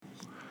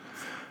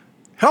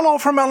Hello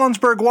from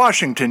Ellensburg,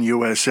 Washington,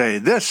 USA.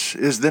 This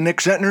is the Nick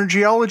Zentner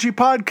Geology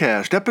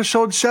Podcast,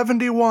 episode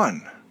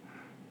 71,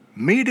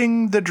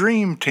 Meeting the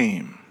Dream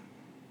Team.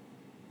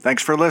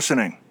 Thanks for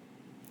listening.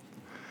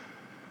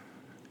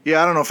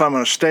 Yeah, I don't know if I'm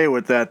going to stay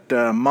with that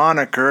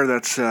moniker.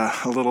 That's a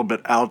little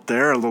bit out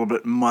there, a little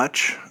bit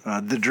much,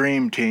 the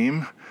Dream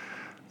Team.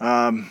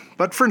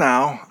 But for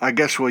now, I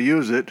guess we'll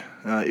use it.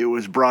 It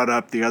was brought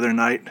up the other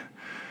night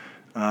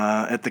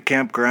at the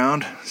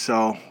campground,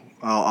 so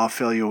I'll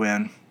fill you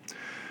in.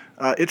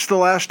 It's the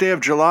last day of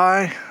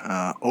July,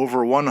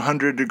 over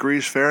 100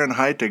 degrees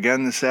Fahrenheit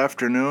again this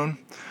afternoon.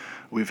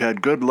 We've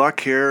had good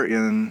luck here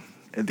in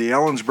the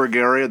Ellensburg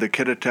area, the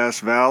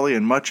Kittitas Valley,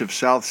 and much of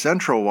south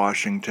central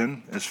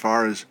Washington as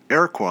far as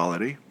air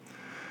quality.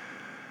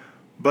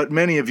 But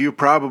many of you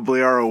probably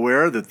are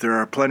aware that there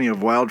are plenty of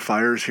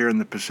wildfires here in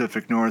the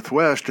Pacific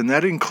Northwest, and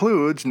that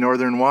includes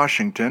northern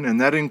Washington, and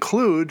that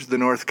includes the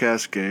North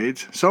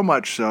Cascades, so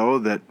much so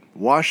that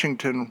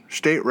Washington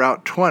State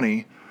Route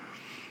 20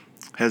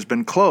 has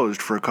been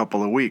closed for a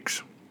couple of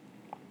weeks.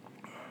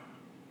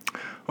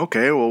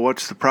 Okay, well,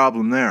 what's the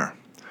problem there?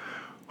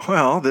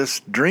 Well, this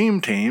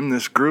dream team,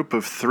 this group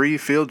of 3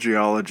 field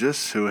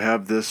geologists who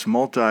have this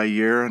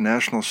multi-year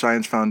National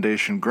Science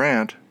Foundation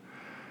grant,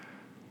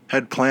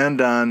 had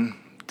planned on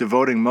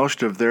devoting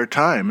most of their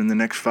time in the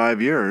next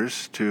 5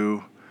 years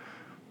to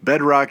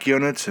bedrock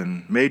units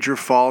and major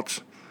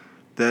faults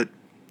that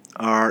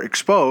are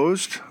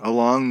exposed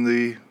along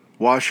the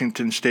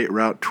Washington State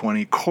Route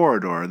 20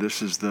 corridor.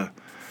 This is the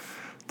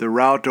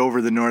route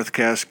over the North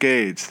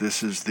Cascades.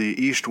 This is the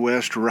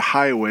east-west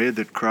highway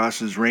that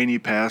crosses Rainy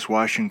Pass,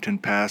 Washington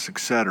Pass,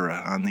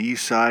 etc. On the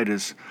east side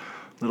is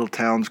little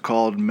towns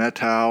called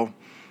Methow,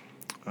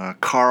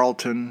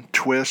 Carlton,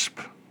 Twisp,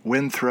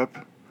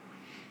 Winthrop.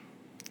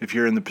 If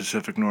you're in the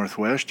Pacific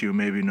Northwest, you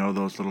maybe know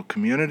those little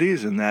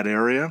communities in that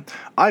area.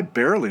 I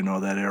barely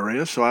know that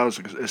area, so I was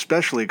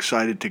especially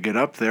excited to get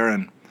up there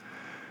and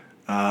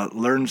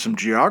learn some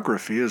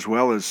geography as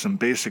well as some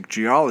basic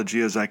geology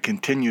as I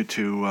continue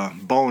to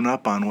bone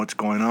up on what's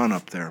going on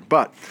up there.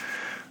 But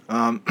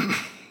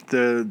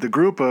the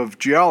group of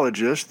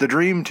geologists, the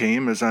dream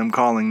team as I'm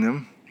calling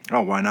them,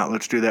 why not?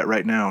 Let's do that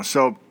right now.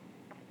 So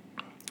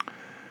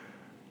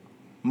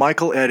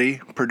Michael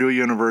Eddy, Purdue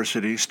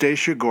University,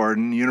 Stacia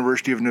Gordon,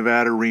 University of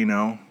Nevada,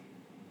 Reno,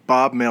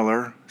 Bob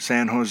Miller,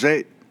 San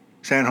Jose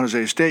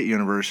State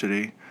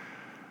University.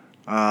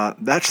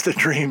 That's the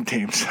dream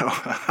team. So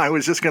I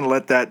was just going to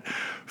let that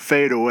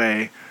fade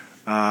away.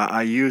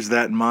 I used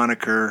that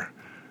moniker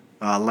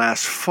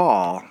last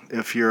fall.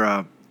 If you're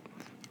a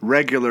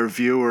regular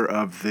viewer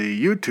of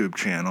the YouTube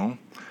channel,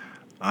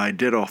 I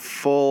did a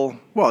full,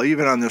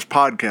 even on this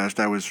podcast,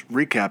 I was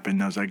recapping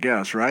those, I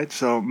guess, right?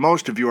 So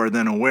most of you are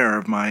then aware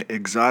of my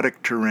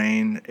Exotic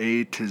Terrain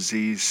A to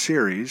Z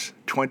series,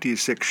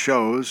 26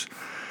 shows,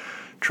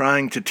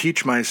 trying to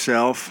teach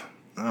myself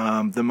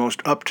the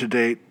most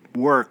up-to-date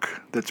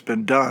work that's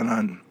been done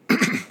on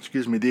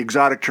the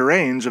exotic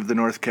terrains of the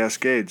North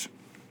Cascades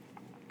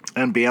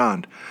and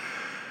beyond.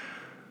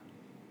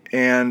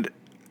 And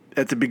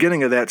at the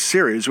beginning of that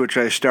series, which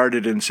I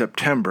started in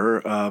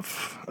September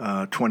of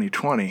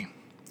 2020,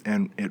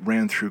 and it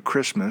ran through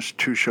Christmas,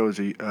 2 shows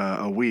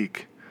a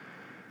week,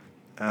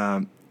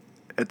 at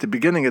the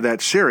beginning of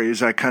that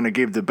series, I kind of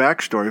gave the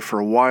backstory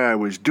for why I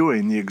was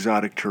doing the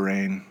exotic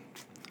terrain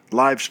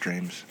live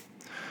streams.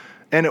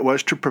 And it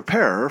was to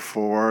prepare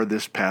for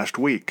this past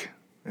week.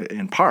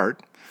 In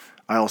part,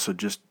 I also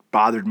just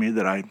bothered me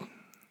that I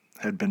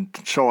had been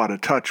so out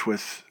of touch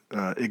with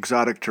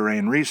exotic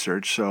terrain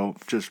research. So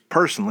just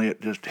personally,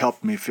 it just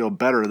helped me feel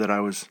better that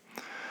I was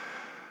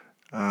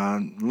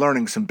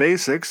learning some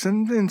basics,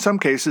 and in some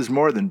cases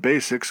more than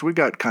basics. We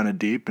got kind of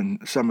deep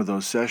in some of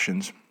those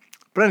sessions.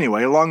 But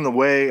anyway, along the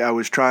way, I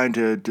was trying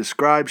to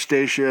describe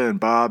Stacia and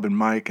Bob and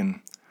Mike,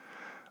 and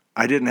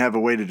I didn't have a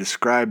way to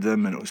describe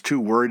them, and it was too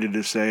wordy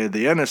to say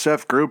the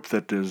NSF group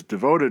that is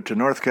devoted to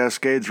North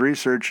Cascades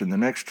research in the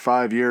next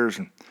 5 years.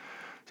 And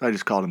so I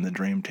just called them the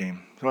Dream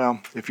Team. Well,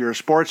 if you're a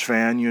sports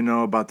fan, you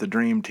know about the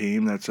Dream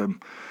Team. That's a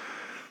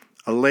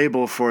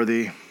label for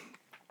the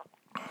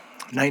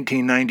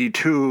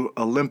 1992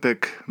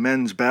 Olympic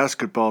men's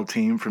basketball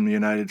team from the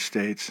United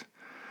States.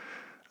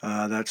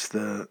 That's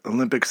the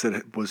Olympics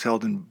that was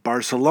held in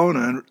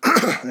Barcelona.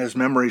 And as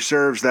memory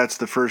serves, that's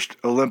the first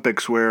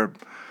Olympics where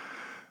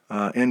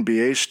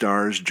NBA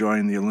stars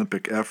joined the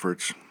Olympic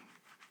efforts,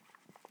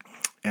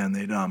 and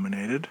they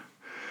dominated.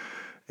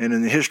 And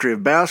in the history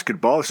of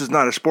basketball, this is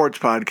not a sports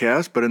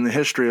podcast, but in the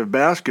history of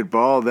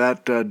basketball,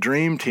 that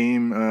Dream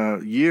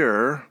Team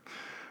year,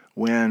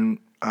 when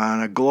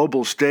on a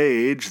global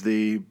stage,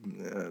 the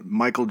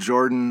Michael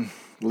Jordan,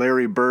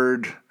 Larry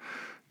Bird,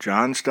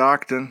 John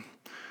Stockton,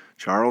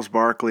 Charles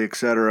Barkley,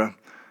 etc.,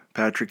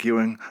 Patrick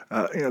Ewing,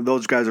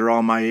 those guys are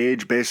all my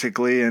age,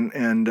 basically,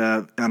 and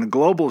on a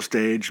global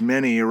stage,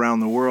 many around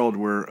the world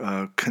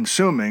were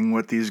consuming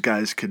what these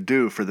guys could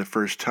do for the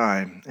first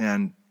time.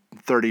 And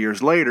 30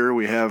 years later,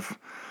 we have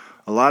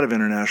a lot of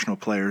international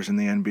players in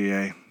the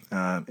NBA,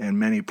 and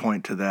many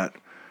point to that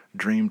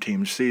Dream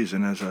Team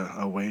season as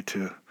a way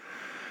to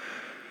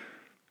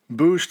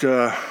boost.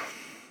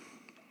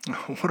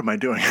 What am I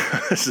doing?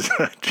 This is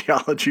a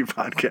geology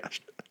podcast.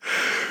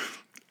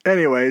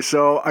 Anyway,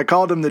 so I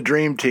called them the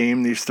Dream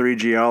Team, these three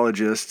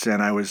geologists,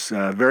 and I was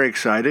very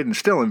excited, and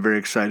still am very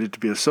excited to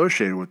be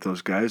associated with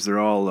those guys. They're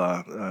all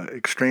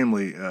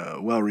extremely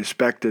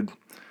well-respected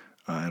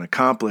and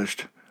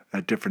accomplished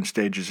at different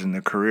stages in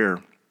their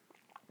career.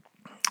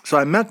 So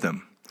I met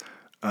them.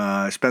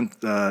 I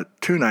spent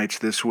 2 nights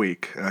this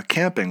week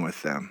camping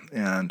with them,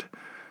 and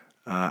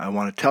I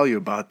want to tell you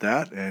about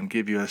that and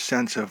give you a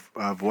sense of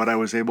what I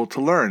was able to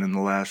learn in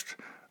the last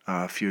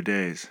few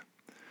days.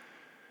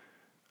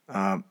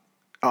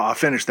 I'll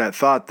finish that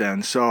thought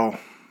then. So,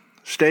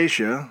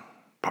 Stacia,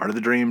 part of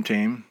the Dream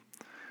Team,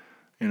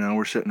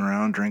 we're sitting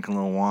around drinking a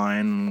little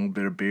wine, a little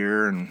bit of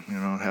beer, and,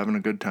 having a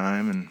good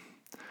time. And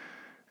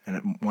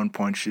at one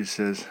point she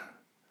says,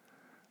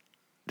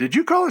 "Did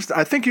you call us,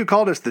 I think you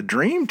called us the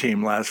Dream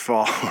Team last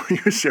fall. Were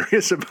you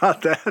serious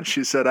about that?"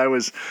 She said, "I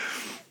was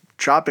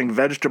chopping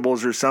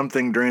vegetables or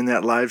something during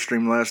that live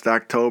stream last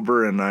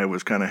October, and I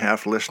was kind of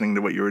half listening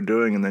to what you were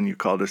doing, and then you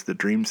called us the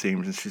Dream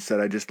Team." And she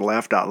said, "I just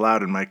laughed out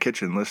loud in my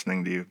kitchen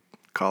listening to you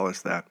call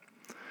us that."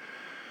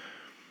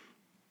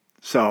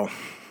 So,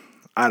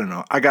 I don't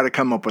know. I got to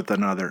come up with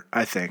another,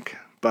 I think.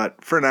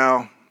 But for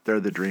now,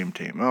 they're the Dream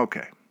Team.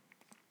 Okay.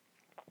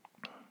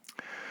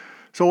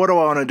 So what do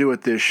I want to do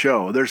with this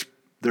show? There's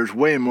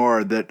way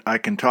more that I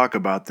can talk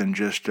about than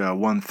just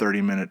one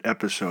 30-minute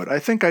episode. I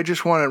think I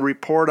just want to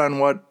report on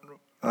what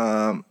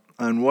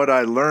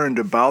I learned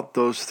about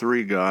those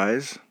three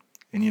guys,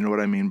 and you know what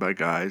I mean by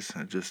guys,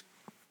 just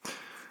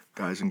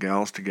guys and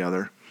gals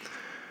together.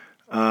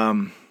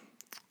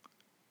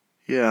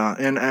 Yeah,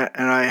 and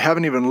I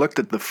haven't even looked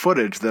at the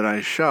footage that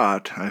I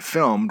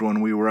filmed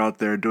when we were out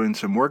there doing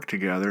some work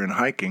together and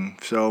hiking.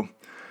 So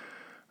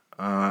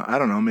I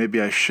don't know, maybe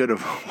I should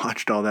have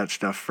watched all that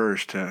stuff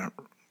first to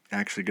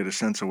actually get a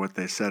sense of what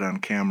they said on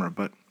camera.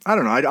 But I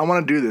don't know, I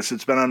want to do this.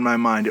 It's been on my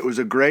mind. It was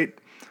a great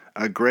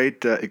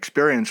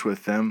experience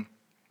with them.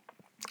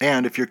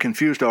 And if you're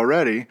confused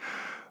already,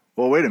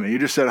 well, wait a minute. You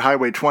just said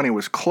Highway 20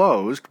 was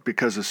closed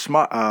because of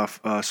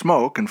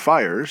smoke and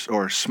fires,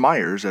 or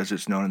smires as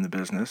it's known in the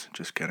business.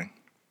 Just kidding.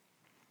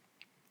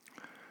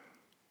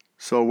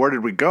 So where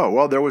did we go?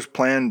 Well, there was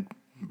Plan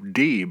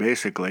D,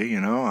 basically.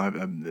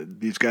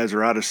 These guys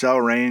are out of cell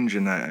range,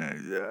 and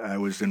I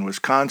was in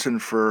Wisconsin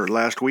for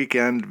last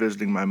weekend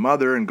visiting my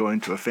mother and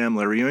going to a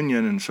family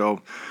reunion, and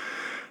so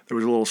there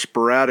was a little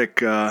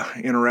sporadic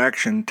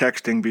interaction,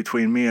 texting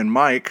between me and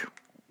Mike,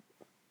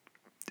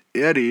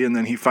 Eddie, and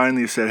then he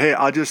finally said, "Hey,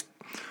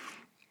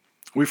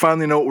 we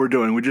finally know what we're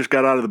doing. We just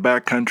got out of the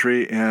back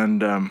country,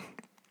 and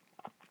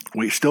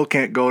we still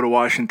can't go to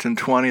Washington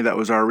 20. That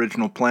was our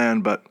original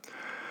plan, but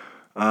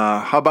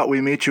how about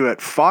we meet you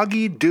at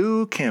Foggy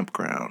Dew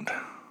Campground?"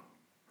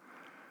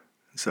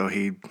 So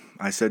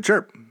I said,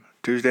 "Sure,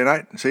 Tuesday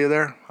night, see you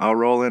there. I'll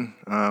roll in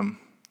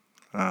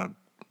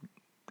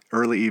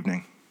early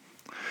evening."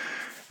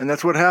 And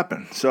that's what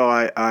happened. So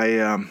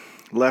I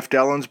left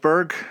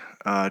Ellensburg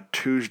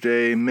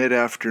Tuesday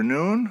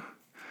mid-afternoon.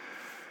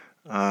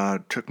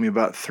 Took me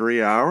about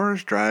 3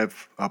 hours,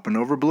 drive up and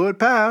over Blewett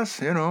Pass,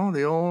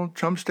 the old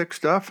Chumstick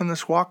stuff and the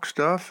Squawk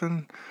stuff,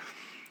 and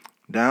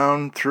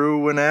down through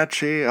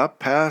Wenatchee, up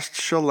past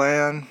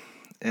Chelan,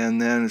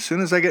 and then as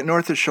soon as I get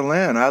north of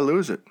Chelan, I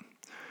lose it.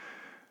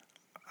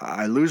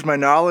 I lose my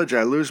knowledge,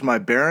 I lose my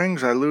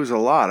bearings, I lose a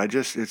lot.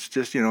 It's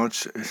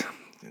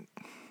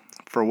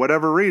for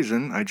whatever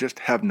reason, I just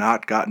have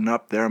not gotten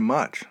up there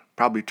much.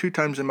 Probably 2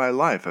 times in my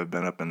life I've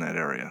been up in that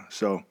area.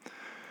 So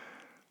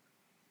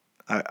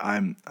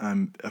I'm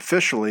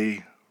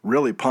officially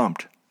really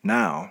pumped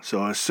now.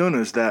 So as soon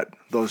as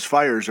those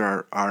fires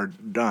are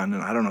done,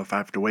 and I don't know if I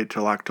have to wait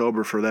till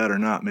October for that or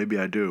not. Maybe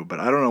I do,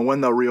 but I don't know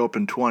when they'll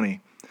reopen 20,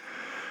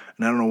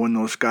 and I don't know when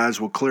those skies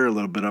will clear a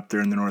little bit up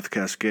there in the North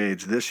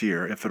Cascades this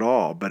year, if at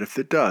all. But if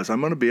it does,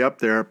 I'm going to be up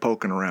there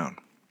poking around.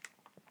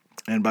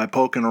 And by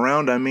poking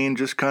around, I mean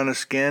just kind of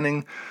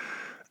scanning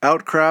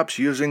outcrops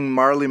using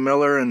Marley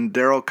Miller and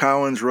Darrell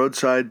Cowan's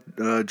Roadside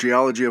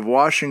Geology of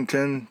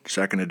Washington,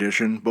 2nd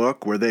edition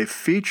book, where they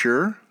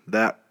feature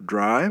that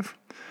drive.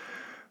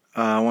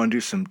 I want to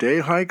do some day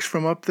hikes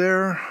from up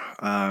there,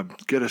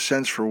 get a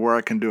sense for where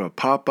I can do a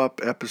pop-up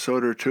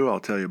episode or 2.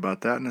 I'll tell you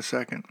about that in a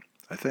second,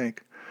 I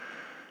think.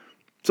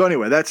 So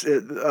anyway, that's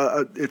it.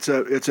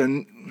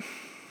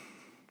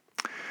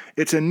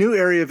 It's a new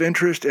area of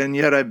interest, and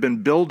yet I've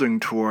been building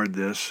toward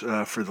this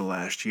for the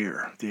last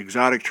year. The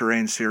exotic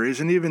terrain series,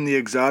 and even the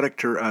even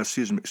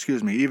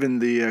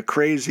the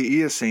crazy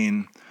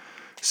Eocene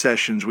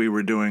sessions we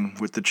were doing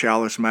with the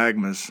Chalice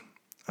Magmas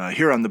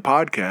here on the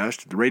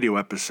podcast, the radio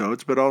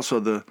episodes, but also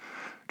the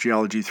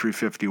Geology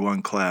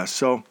 351 class.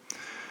 So,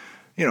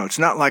 it's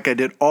not like I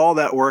did all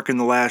that work in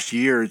the last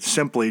year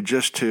simply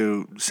just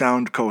to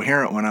sound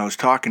coherent when I was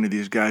talking to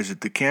these guys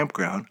at the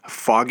campground.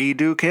 Foggy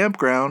Dew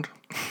Campground.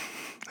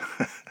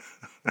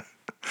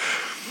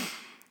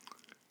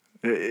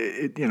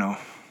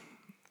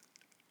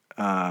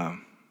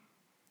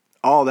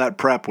 all that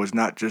prep was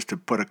not just to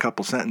put a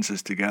couple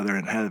sentences together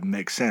and have them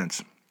make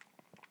sense.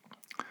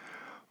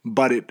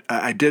 But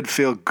I did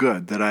feel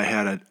good that I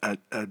had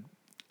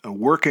a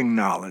working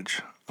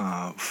knowledge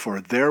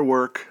for their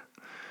work,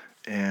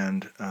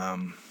 and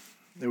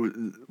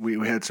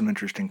we had some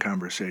interesting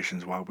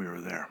conversations while we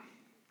were there.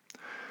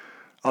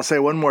 I'll say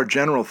one more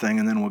general thing,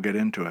 and then we'll get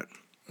into it.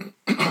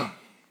 I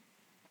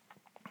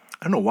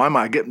don't know why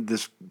I get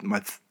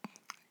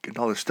getting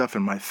all this stuff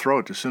in my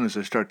throat as soon as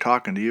I start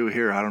talking to you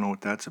here. I don't know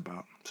what that's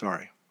about.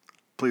 Sorry.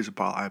 Please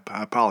I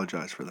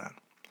apologize for that.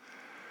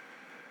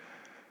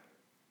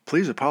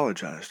 Please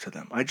apologize to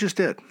them. I just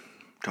did. I'm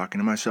talking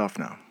to myself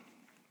now.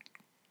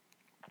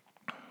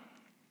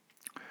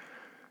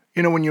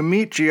 You know, when you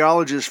meet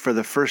geologists for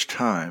the first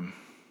time,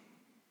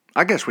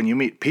 I guess when you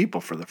meet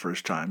people for the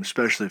first time,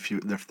 especially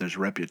if there's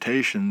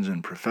reputations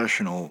and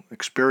professional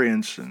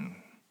experience and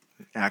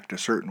act a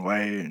certain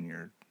way and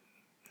you're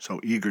so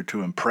eager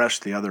to impress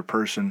the other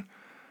person.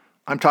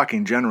 I'm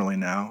talking generally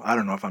now. I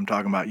don't know if I'm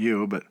talking about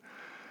you, but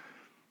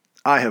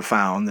I have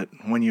found that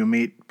when you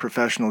meet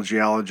professional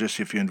geologists,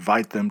 if you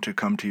invite them to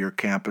come to your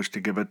campus to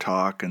give a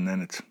talk, and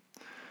then it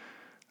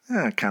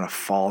kind of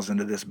falls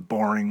into this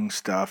boring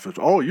stuff. It's,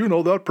 oh, you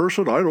know that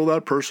person, I know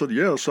that person.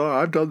 Yes,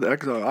 I've done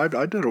that.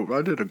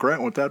 I did a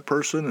grant with that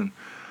person, and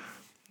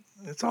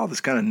it's all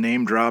this kind of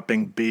name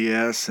dropping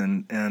BS,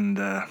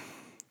 and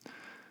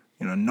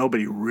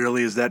nobody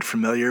really is that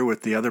familiar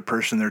with the other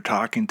person they're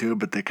talking to,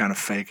 but they kind of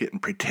fake it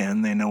and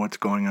pretend they know what's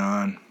going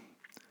on.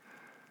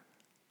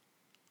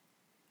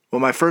 Well,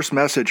 my first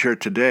message here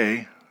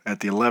today at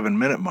the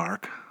 11-minute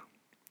mark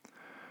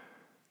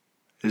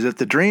is that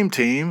the Dream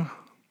Team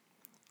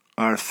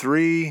are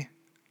 3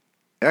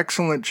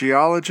 excellent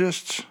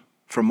geologists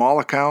from all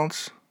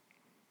accounts,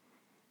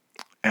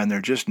 and they're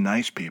just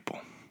nice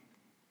people.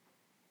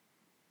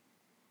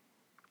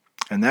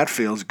 And that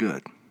feels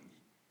good.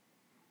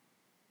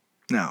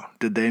 Now,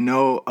 did they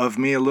know of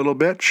me a little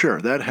bit?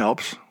 Sure, that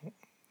helps.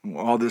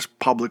 All this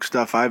public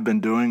stuff I've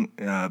been doing,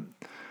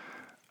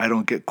 I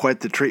don't get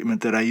quite the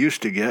treatment that I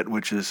used to get,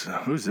 which is,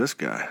 who's this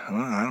guy?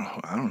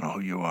 Well, I don't know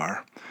who you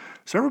are.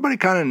 So everybody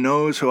kind of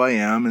knows who I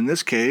am. In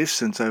this case,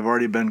 since I've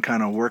already been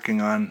kind of working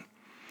on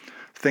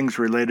things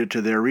related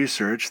to their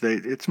research,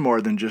 it's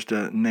more than just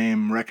a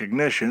name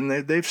recognition.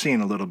 They've seen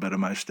a little bit of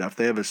my stuff.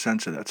 They have a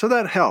sense of that. So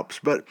that helps.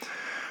 But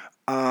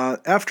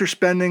after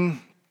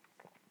spending,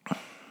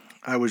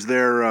 I was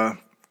there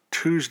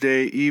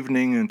Tuesday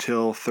evening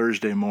until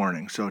Thursday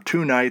morning. So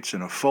 2 nights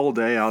and a full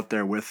day out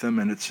there with them,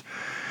 and it's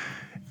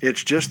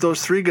just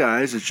those 3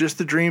 guys. It's just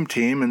the Dream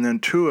Team, and then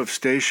 2 of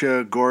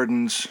Stacia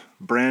Gordon's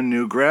brand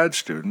new grad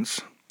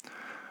students,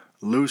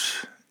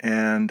 Luce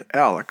and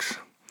Alex.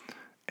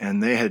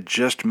 And they had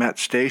just met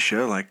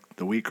Stacia like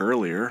the week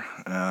earlier,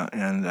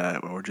 and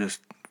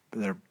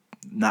they're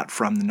not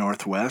from the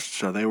Northwest,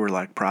 so they were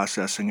like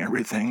processing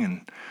everything,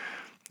 and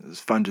it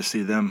was fun to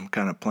see them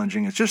kind of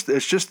plunging. It's just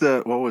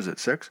the, what was it,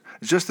 6?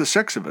 It's just the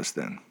 6 of us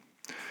then.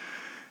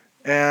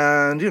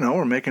 And,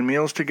 we're making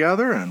meals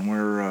together, and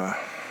we're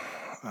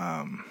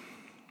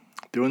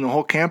doing the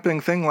whole camping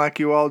thing like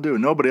you all do.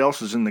 Nobody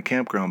else is in the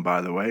campground,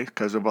 by the way,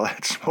 because of all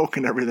that smoke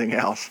and everything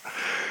else.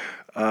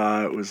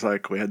 It was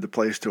like we had the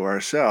place to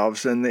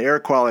ourselves. And the air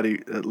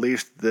quality, at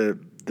least the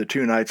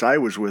 2 nights I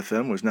was with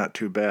them, was not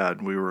too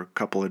bad. We were a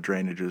couple of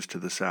drainages to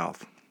the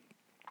south.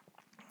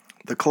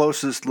 The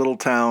closest little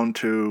town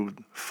to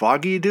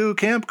Foggy Dew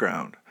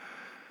Campground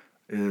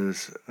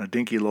is a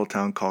dinky little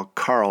town called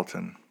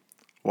Carlton,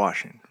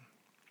 Washington.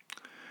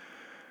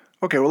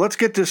 Okay, well, let's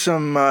get to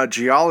some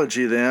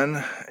geology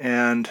then,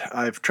 and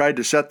I've tried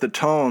to set the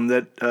tone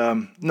that,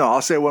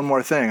 I'll say one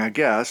more thing, I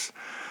guess.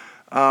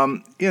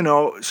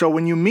 So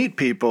when you meet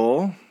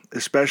people,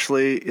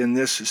 especially in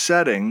this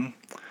setting,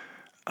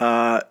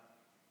 my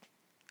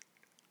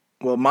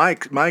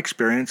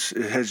experience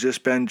has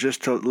just been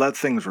just to let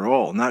things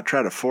roll, not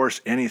try to force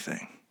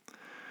anything.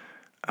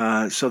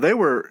 So they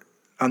were,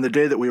 on the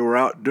day that we were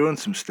out doing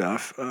some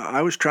stuff,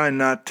 I was trying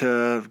not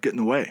to get in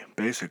the way,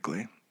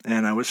 basically,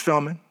 and I was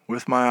filming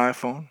with my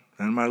iPhone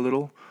and my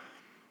little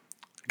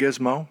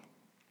gizmo,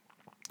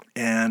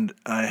 and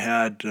I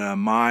had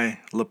my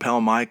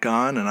lapel mic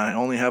on, and I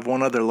only have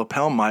one other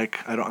lapel mic.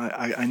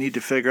 I need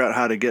to figure out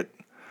how to get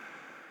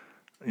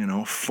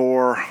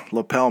 4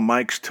 lapel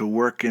mics to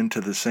work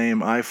into the same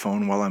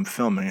iPhone while I'm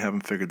filming. I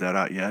haven't figured that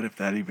out yet, if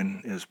that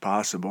even is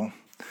possible.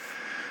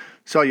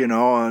 So,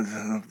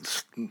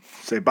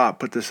 say, Bob,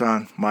 put this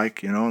on,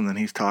 Mike, and then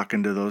he's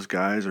talking to those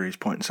guys, or he's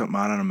pointing something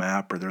out on a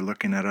map, or they're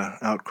looking at an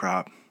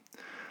outcrop.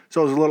 So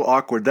it was a little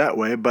awkward that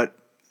way, but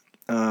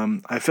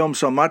I filmed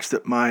so much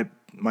that my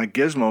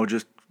gizmo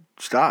just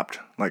stopped.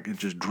 Like, it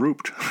just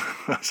drooped.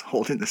 I was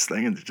holding this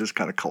thing, and it just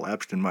kind of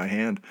collapsed in my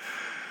hand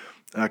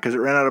because it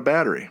ran out of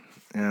battery.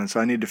 And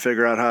so I need to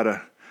figure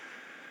out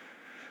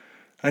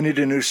I need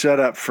a new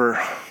setup for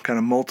kind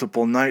of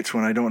multiple nights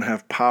when I don't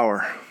have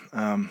power.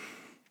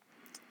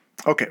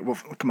 Okay, well,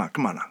 come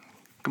on now.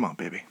 Come on,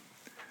 baby.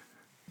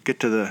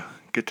 Get to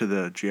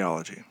the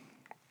geology.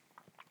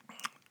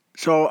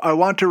 So I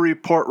want to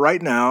report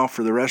right now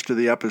for the rest of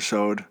the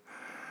episode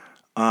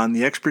on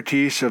the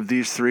expertise of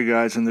these three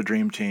guys in the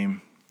Dream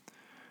Team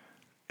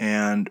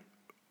and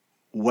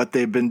what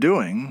they've been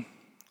doing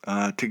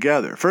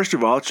together. First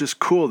of all, it's just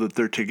cool that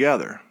they're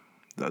together.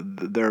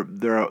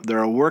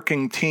 They're a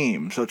working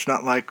team, so it's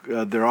not like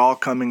they're all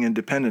coming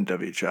independent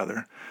of each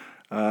other.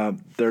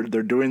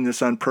 They're doing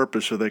this on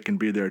purpose so they can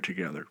be there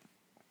together.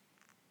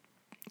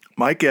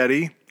 Mike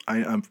Eddy,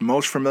 I'm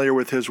most familiar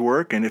with his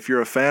work, and if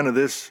you're a fan of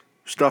this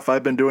stuff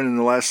I've been doing in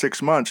the last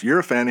 6 months, you're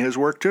a fan of his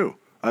work too.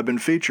 I've been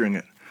featuring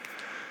it.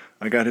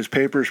 I got his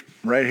papers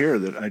right here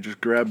that I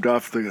just grabbed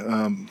off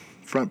the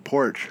front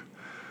porch.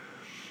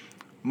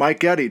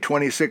 Mike Eddy,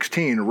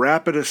 2016,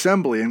 rapid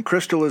assembly and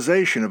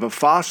crystallization of a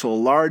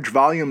fossil large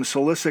volume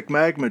silicic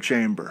magma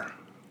chamber.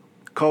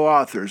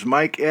 Co-authors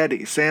Mike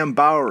Eddy, Sam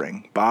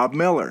Bowering, Bob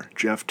Miller,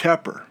 Jeff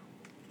Tepper.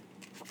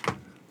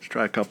 Let's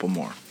try a couple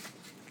more.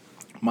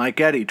 Mike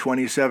Eddy,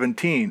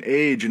 2017,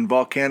 age and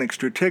volcanic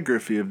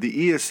stratigraphy of the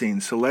Eocene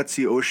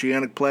Siletzi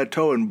Oceanic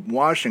Plateau in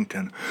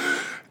Washington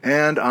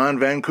and on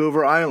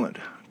Vancouver Island.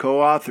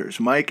 Co-authors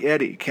Mike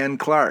Eddy, Ken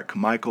Clark,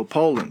 Michael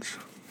Polans.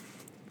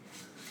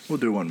 We'll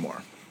do one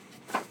more.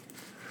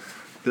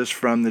 This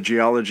from the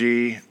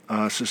Geology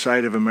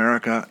Society of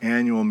America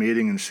annual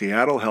meeting in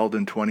Seattle held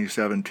in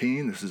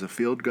 2017. This is a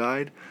field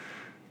guide.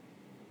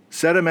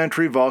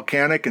 Sedimentary,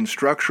 volcanic, and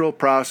structural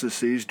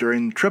processes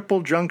during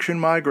triple junction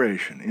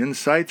migration.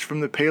 Insights from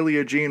the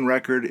Paleogene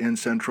record in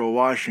central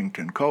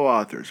Washington.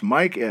 Co-authors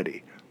Mike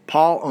Eddy,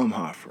 Paul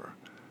Umhofer,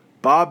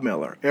 Bob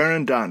Miller,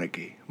 Aaron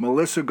Donaghy,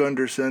 Melissa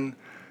Gunderson,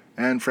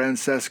 and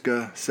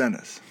Francesca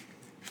Senes.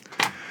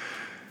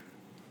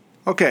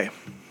 Okay.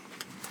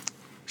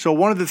 So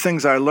one of the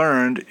things I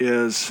learned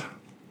is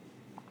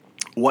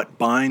what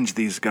binds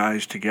these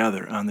guys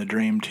together on the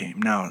Dream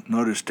Team. Now,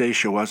 notice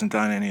Stacia wasn't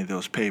on any of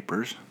those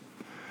papers,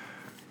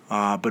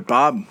 but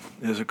Bob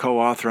is a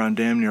co-author on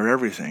damn near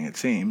everything, it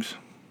seems.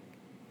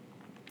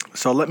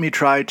 So let me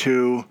try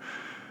to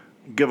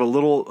give a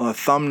little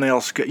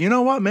thumbnail sketch. You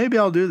know what? Maybe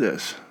I'll do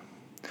this.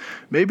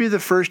 Maybe the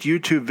first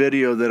YouTube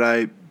video that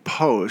I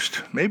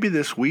post, maybe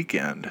this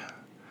weekend,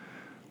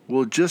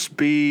 will just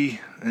be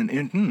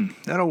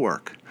that'll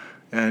work.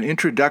 An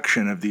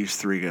introduction of these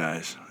three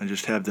guys. I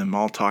just have them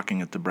all talking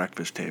at the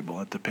breakfast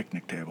table, at the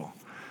picnic table.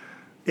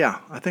 Yeah,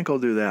 I think I'll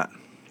do that.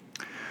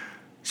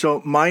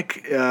 So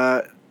Mike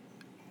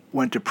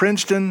went to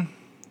Princeton,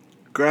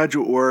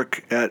 graduate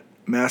work at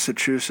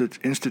Massachusetts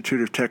Institute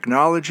of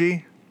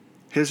Technology.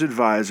 His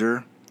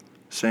advisor,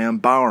 Sam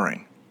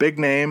Bowering. Big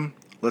name.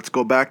 Let's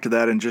go back to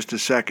that in just a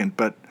second.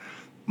 But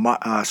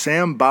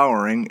Sam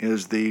Bowering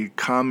is the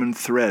common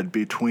thread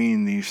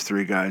between these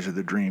three guys of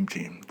the Dream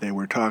Team. They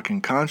were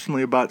talking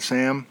constantly about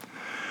Sam,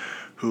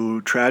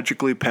 who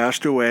tragically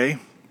passed away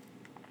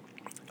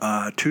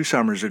 2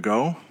 summers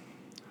ago.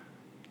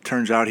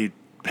 Turns out he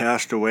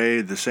passed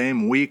away the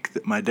same week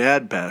that my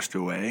dad passed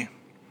away.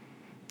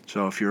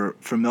 So if you're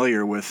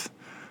familiar with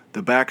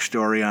the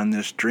backstory on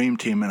this Dream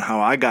Team and how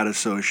I got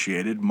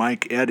associated,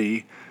 Mike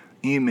Eddy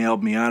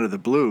emailed me out of the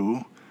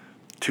blue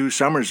 2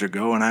 summers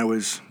ago, and I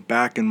was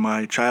back in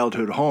my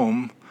childhood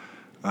home,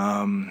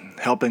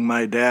 helping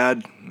my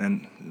dad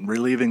and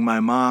relieving my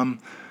mom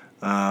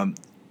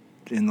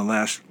in the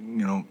last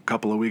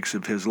couple of weeks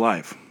of his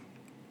life.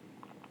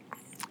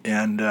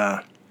 And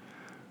I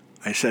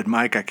said,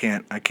 Mike, I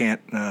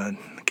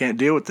can't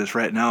deal with this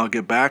right now. I'll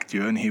get back to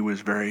you. And he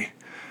was very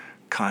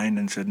kind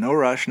and said, no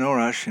rush.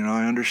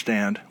 I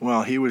understand.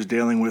 Well, he was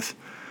dealing with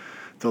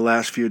the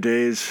last few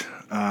days,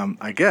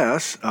 I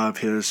guess, of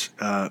his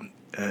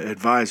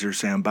advisor,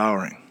 Sam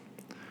Bowering.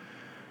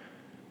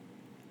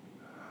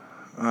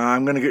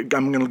 I'm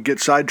gonna get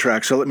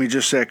sidetracked, so let me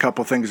just say a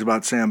couple things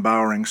about Sam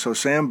Bowering. So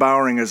Sam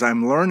Bowering, as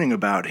I'm learning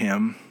about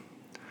him,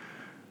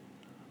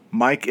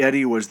 Mike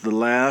Eddy was the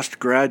last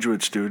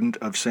graduate student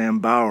of Sam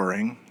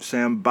Bowering.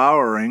 Sam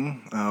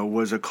Bowering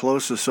was a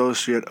close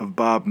associate of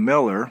Bob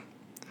Miller,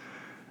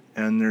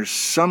 and there's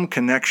some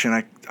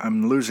connection,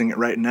 I'm losing it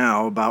right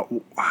now, about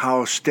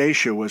how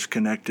Stacia was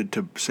connected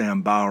to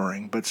Sam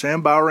Bowering. But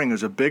Sam Bowering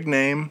is a big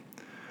name.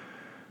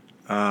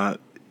 I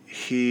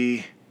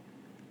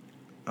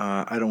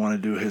don't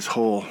want to do his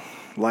whole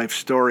life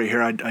story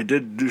here. I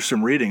did do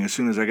some reading as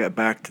soon as I got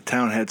back to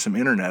town, had some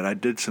internet. I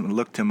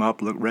looked him up,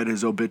 read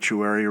his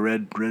obituary,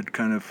 read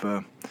kind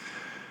of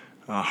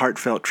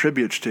heartfelt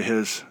tributes to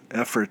his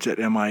efforts at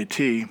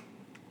MIT,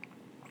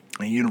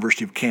 the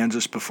University of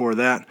Kansas before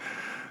that.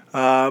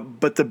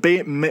 But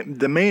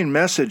the main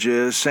message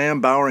is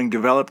Sam Bowering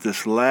developed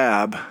this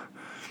lab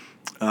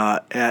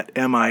at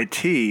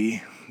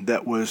MIT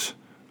that was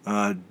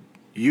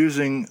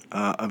using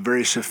a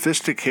very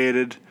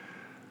sophisticated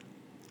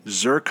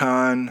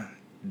zircon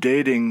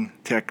dating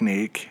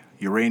technique,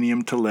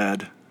 uranium to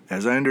lead,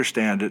 as I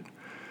understand it,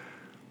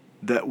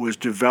 that was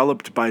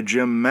developed by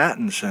Jim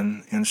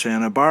Mattinson in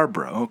Santa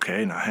Barbara.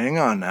 Okay, now hang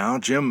on now.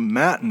 Jim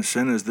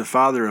Mattinson is the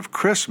father of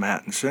Chris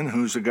Mattinson,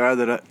 who's the guy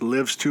that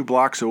lives 2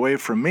 blocks away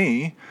from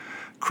me.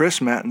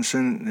 Chris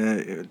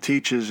Mattinson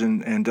teaches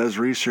and does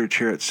research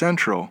here at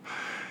Central.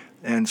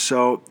 And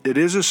so it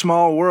is a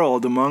small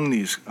world among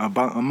these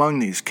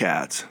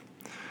cats.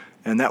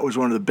 And that was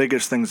one of the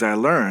biggest things I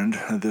learned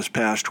this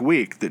past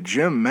week, that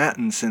Jim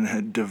Mattinson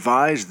had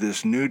devised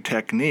this new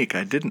technique.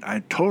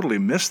 I totally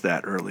missed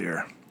that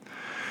earlier.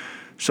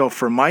 So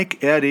for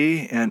Mike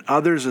Eddy and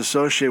others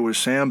associated with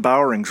Sam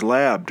Bowering's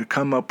lab to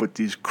come up with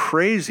these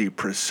crazy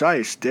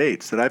precise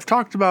dates that I've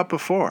talked about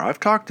before. I've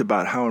talked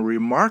about how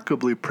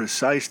remarkably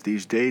precise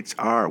these dates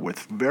are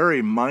with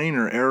very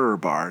minor error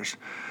bars.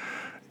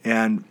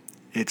 And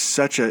it's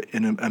such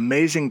an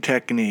amazing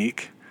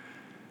technique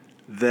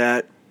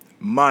that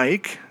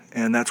Mike,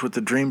 and that's what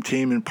the Dream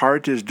Team in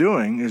part is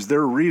doing, is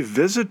they're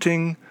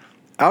revisiting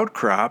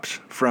outcrops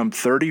from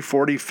 30,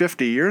 40,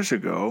 50 years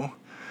ago.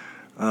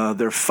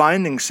 They're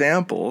finding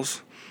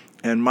samples,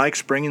 and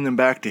Mike's bringing them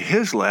back to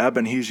his lab,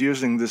 and he's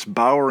using this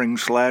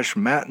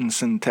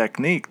Bowering/Mattinson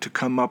technique to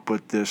come up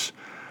with this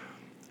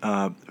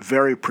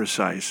very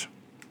precise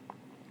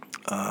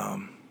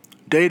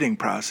dating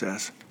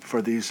process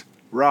for these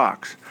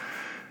rocks.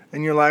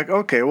 And you're like,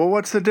 okay, well,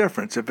 what's the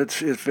difference? If it's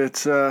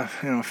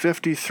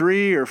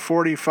 53 or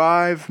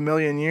 45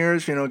 million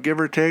years, give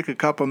or take a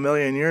couple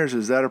million years,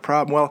 is that a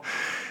problem? Well,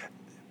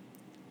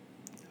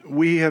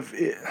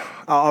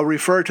 I'll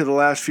refer to the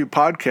last few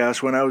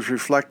podcasts when I was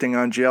reflecting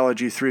on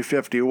Geology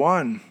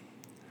 351.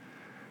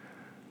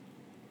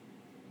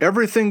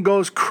 Everything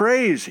goes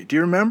crazy. Do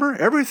you remember?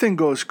 Everything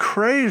goes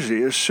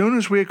crazy as soon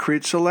as we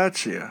accrete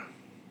Siletzia.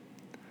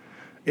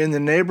 In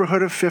the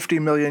neighborhood of 50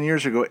 million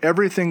years ago,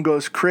 everything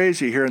goes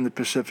crazy here in the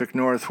Pacific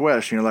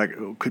Northwest. And you're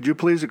like, could you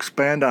please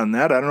expand on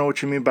that? I don't know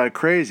what you mean by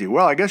crazy.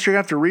 Well, I guess you're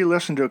going to have to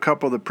re-listen to a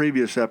couple of the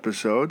previous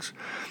episodes,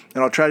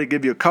 and I'll try to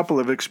give you a couple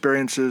of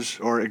experiences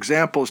or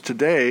examples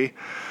today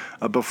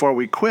before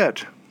we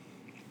quit.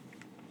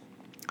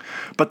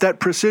 But that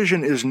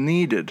precision is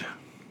needed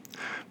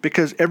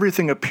because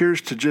everything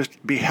appears to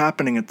just be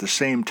happening at the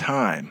same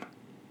time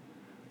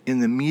in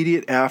the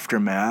immediate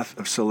aftermath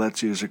of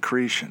Siletzia's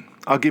accretion.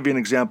 I'll give you an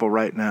example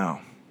right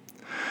now.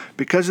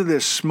 Because of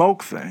this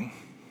smoke thing,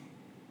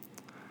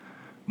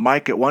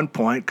 Mike at one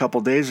point, a couple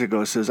days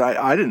ago, says,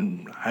 I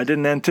didn't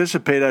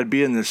anticipate I'd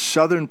be in the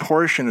southern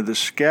portion of the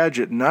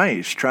Skagit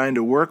Gneiss trying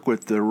to work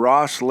with the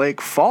Ross Lake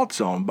Fault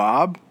Zone,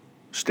 Bob.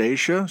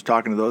 Stacia, was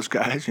talking to those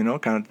guys, kind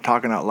of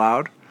talking out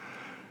loud.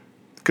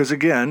 Because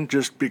again,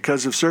 just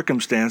because of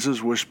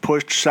circumstances, was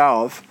pushed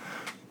south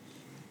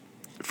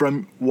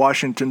from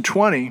Washington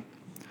 20.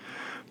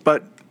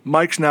 But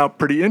Mike's now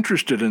pretty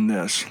interested in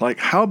this. Like,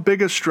 how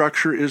big a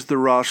structure is the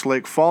Ross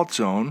Lake Fault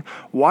Zone?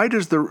 Why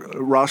does the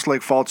Ross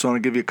Lake Fault Zone, I'll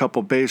give you a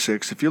couple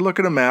basics. If you look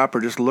at a map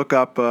or just look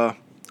up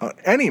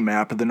any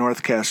map of the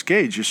North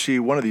Cascades, you see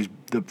one of these,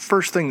 the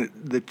first thing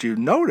that you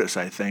notice,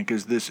 I think,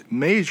 is this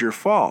major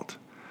fault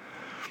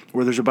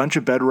where there's a bunch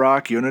of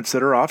bedrock units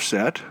that are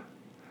offset,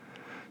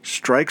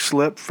 strike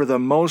slip for the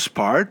most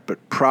part,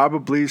 but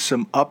probably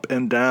some up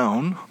and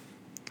down.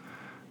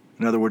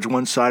 In other words,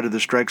 one side of the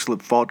strike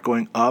slip fault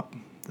going up,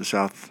 the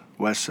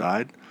southwest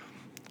side,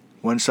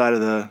 one side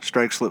of the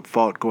strike slip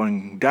fault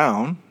going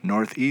down,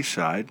 northeast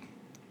side.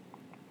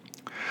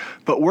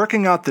 But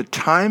working out the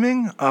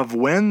timing of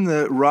when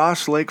the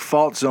Ross Lake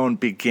Fault Zone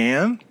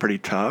began, pretty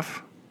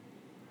tough.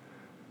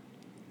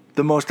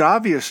 The most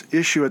obvious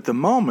issue at the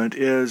moment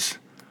is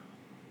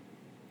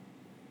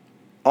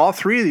all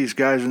three of these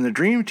guys in the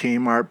Dream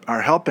Team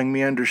are helping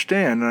me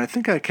understand, and I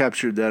think I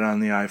captured that on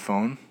the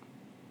iPhone.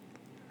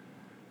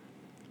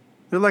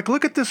 They're like,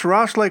 look at this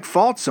Ross Lake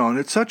Fault Zone.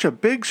 It's such a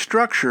big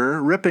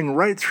structure ripping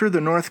right through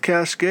the North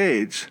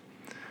Cascades,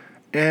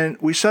 and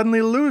we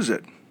suddenly lose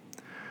it.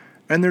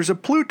 And there's a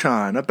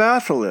pluton, a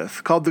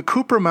batholith, called the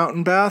Cooper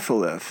Mountain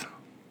Batholith,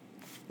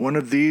 one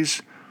of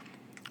these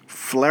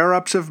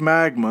flare-ups of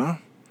magma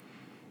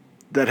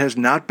that has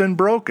not been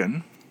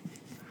broken,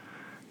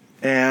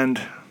 and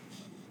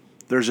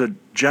there's a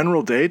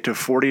general date of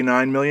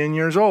 49 million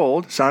years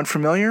old. Sound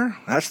familiar?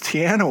 That's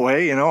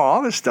Teanaway.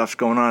 All this stuff's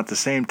going on at the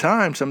same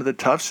time. Some of the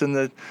tuffs in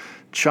the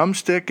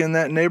Chumstick in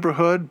that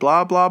neighborhood,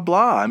 blah, blah,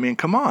 blah. I mean,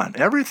 come on.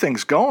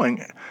 Everything's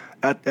going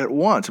at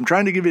once. I'm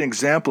trying to give you an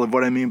example of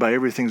what I mean by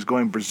everything's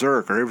going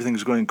berserk or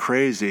everything's going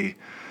crazy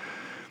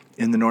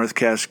in the North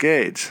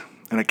Cascades.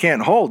 And I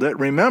can't hold it.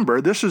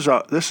 Remember, this is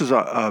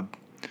a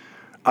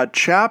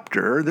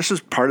chapter. This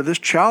is part of this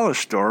Chalice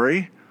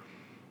story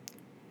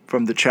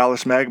from the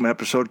Chalice Magma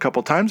episode a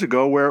couple times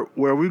ago,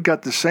 where we've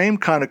got the same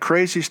kind of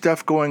crazy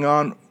stuff going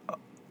on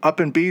up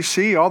in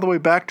BC, all the way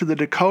back to the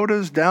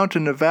Dakotas, down to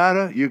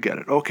Nevada. You get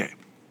it. Okay.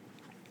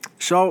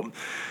 So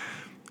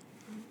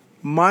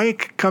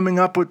Mike coming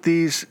up with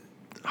these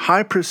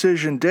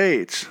high-precision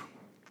dates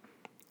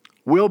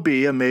will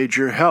be a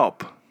major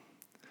help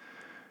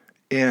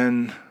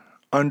in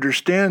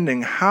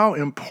understanding how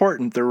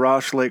important the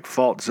Ross Lake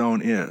Fault Zone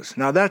is.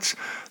 Now, that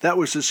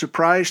was a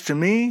surprise to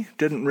me.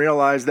 Didn't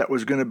realize that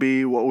was going to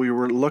be what we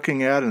were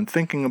looking at and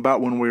thinking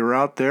about when we were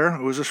out there.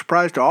 It was a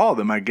surprise to all of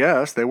them, I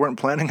guess. They weren't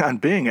planning on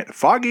being at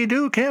Foggy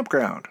Dew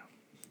Campground.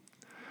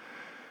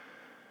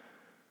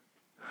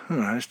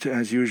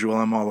 As usual,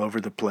 I'm all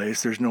over the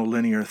place. There's no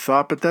linear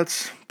thought, but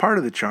that's part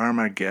of the charm,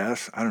 I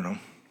guess. I don't know.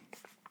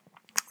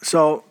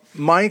 So,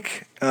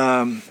 Mike,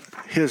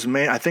 his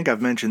main, I think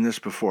I've mentioned this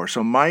before.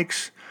 So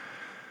Mike's,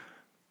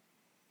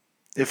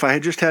 if I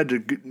had just had to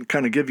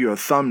kind of give you a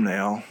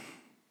thumbnail,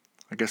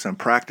 I guess I'm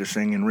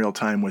practicing in real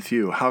time with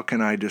you. How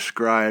can I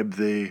describe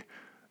the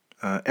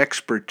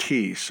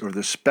expertise or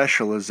the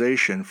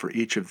specialization for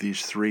each of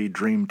these three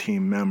Dream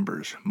Team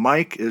members?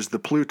 Mike is the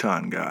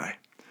Pluton guy.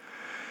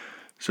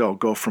 So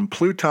go from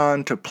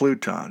Pluton to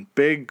Pluton.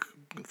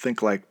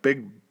 Think like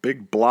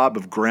big blob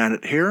of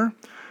granite here.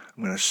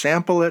 I'm going to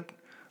sample it.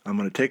 I'm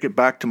going to take it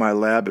back to my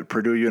lab at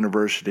Purdue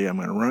University. I'm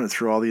going to run it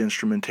through all the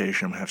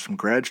instrumentation. I'm going to have some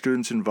grad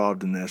students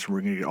involved in this.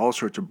 We're going to get all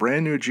sorts of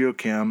brand new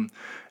geochem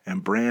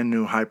and brand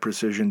new high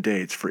precision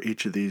dates for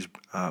each of these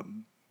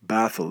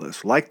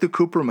batholiths, like the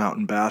Cooper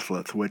Mountain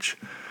batholith, which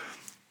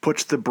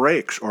puts the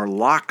brakes or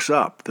locks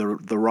up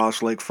the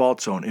Ross Lake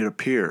Fault Zone, it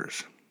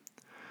appears.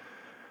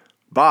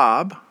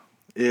 Bob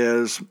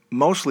is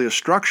mostly a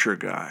structure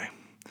guy.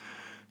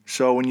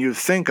 So when you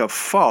think of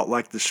fault,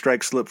 like the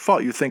strike-slip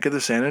fault, you think of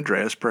the San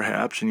Andreas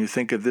perhaps, and you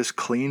think of this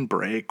clean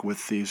break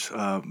with these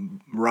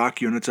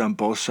rock units on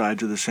both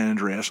sides of the San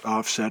Andreas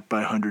offset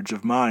by hundreds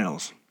of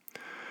miles.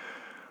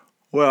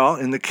 Well,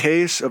 in the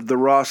case of the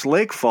Ross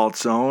Lake Fault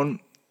Zone,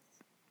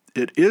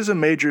 it is a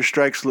major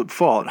strike-slip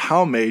fault.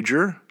 How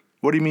major?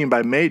 What do you mean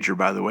by major,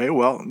 by the way?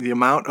 Well, the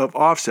amount of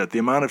offset, the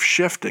amount of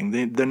shifting,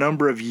 the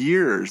number of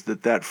years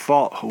that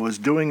fault was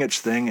doing its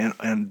thing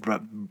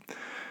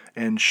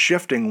and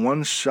shifting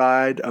one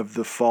side of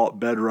the fault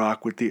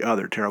bedrock with the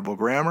other. Terrible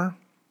grammar.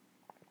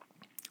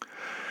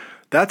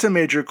 That's a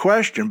major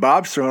question.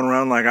 Bob's throwing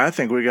around like, I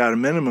think we got a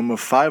minimum of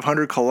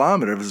 500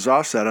 kilometers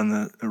offset on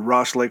the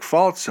Ross Lake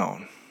Fault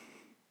Zone.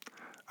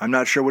 I'm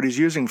not sure what he's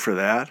using for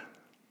that.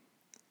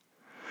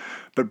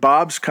 But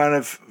Bob's kind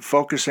of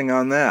focusing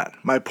on that.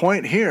 My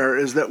point here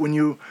is that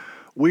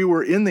we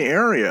were in the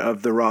area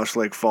of the Ross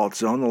Lake Fault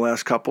Zone the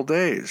last couple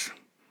days.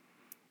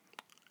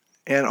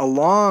 And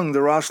along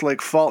the Ross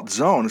Lake Fault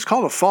Zone, it's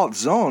called a fault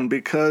zone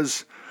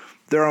because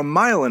there are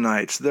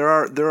myelinites. There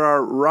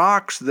are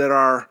rocks that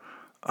are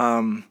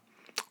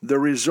the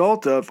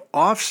result of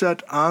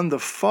offset on the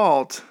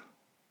fault,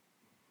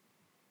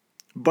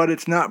 but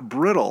it's not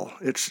brittle.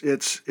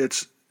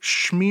 It's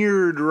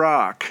smeared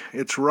rock.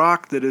 It's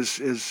rock that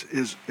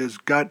is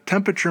got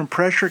temperature and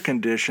pressure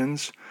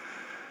conditions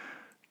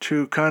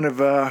to kind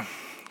of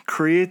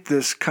create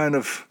this kind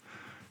of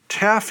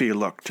taffy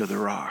look to the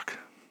rock,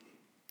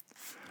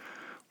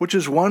 which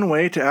is one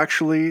way to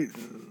actually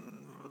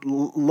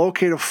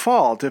locate a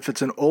fault if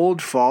it's an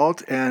old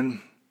fault.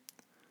 And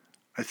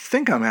I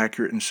think I'm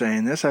accurate in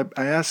saying this. I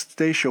asked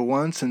Stacia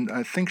once, and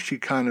I think she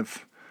kind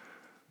of,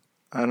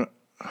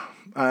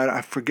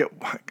 I forget,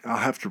 I'll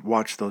have to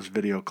watch those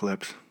video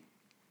clips.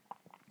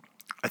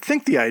 I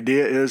think the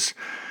idea is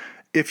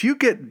if you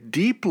get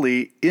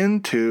deeply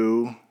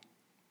into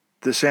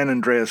the San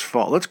Andreas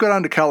Fault, let's go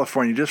down to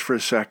California just for a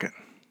second.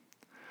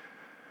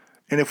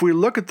 And if we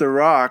look at the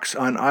rocks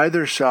on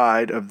either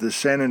side of the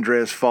San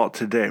Andreas Fault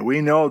today, we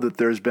know that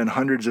there's been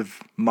hundreds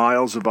of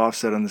miles of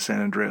offset on the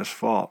San Andreas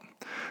Fault.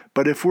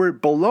 But if we're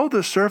below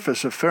the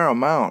surface a fair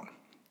amount,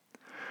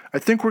 I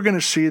think we're going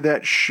to see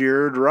that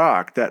sheared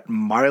rock, that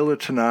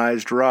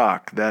myelitinized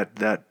rock,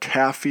 that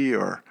taffy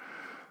or,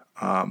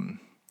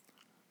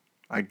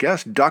 I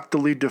guess,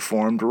 ductily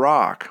deformed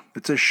rock.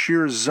 It's a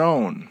shear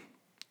zone.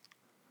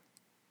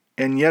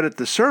 And yet at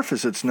the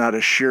surface, it's not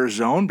a shear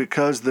zone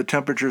because the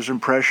temperatures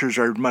and pressures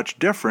are much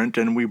different,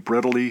 and we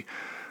brittly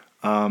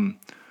crack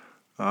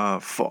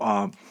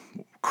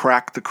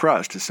the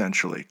crust,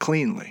 essentially,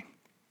 cleanly.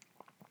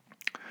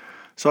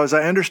 So as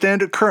I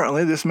understand it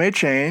currently, this may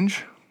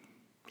change.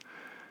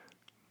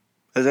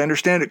 As I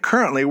understand it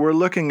currently, we're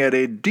looking at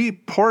a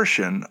deep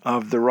portion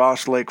of the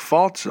Ross Lake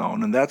Fault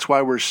Zone, and that's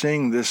why we're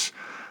seeing this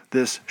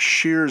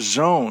shear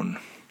zone.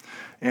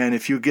 And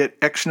if you get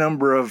X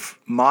number of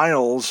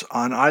miles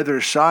on either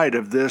side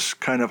of this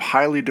kind of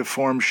highly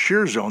deformed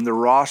shear zone, the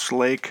Ross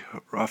Lake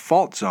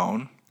Fault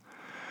Zone,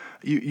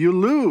 you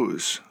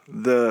lose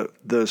the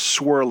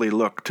swirly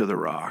look to the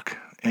rock,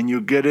 and you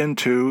get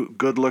into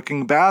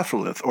good-looking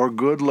batholith or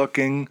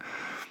good-looking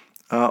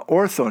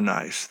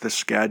orthogneiss, the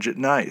Skagit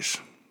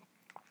gneiss,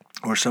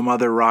 or some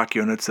other rock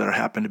units that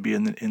happen to be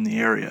in the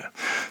area.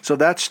 So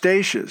that's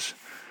Stacia's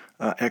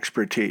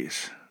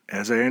expertise,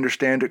 as I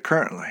understand it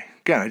currently.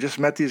 Again, I just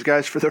met these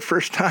guys for the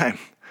first time,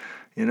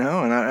 and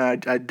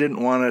I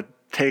didn't want to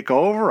take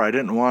over. I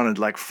didn't want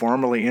to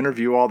formally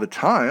interview all the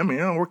time.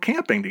 We're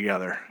camping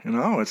together.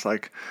 It's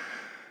like,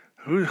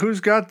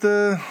 where's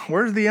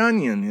the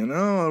onion?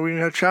 We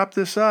got to chop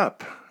this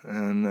up.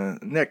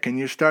 And Nick, can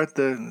you start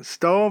the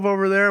stove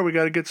over there? We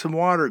got to get some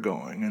water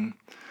going. And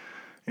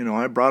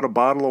I brought a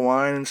bottle of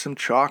wine and some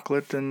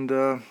chocolate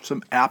and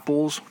some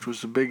apples, which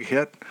was a big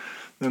hit.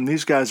 And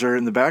these guys are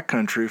in the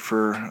backcountry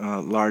for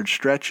large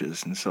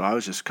stretches, and so I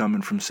was just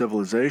coming from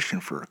civilization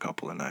for a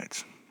couple of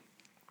nights.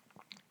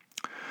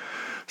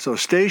 So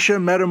Stacia,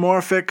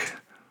 metamorphic,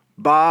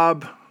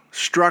 Bob,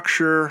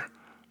 structure,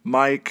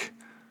 Mike,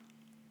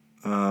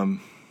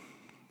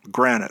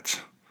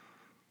 granites.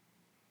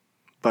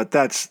 But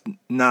that's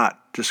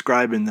not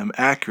describing them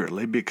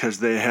accurately because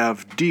they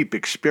have deep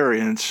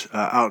experience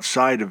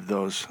outside of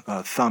those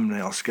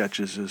thumbnail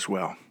sketches as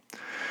well.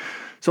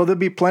 So there'll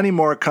be plenty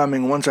more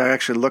coming once I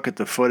actually look at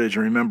the footage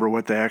and remember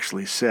what they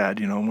actually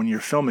said. When you're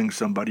filming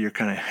somebody, you're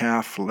kind of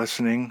half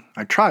listening.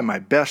 I try my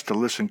best to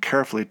listen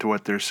carefully to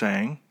what they're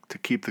saying to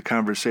keep the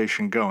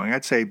conversation going.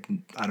 I'd say,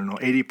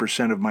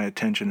 80% of my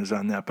attention is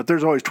on that. But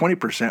there's always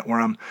 20% where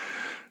I'm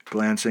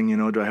glancing,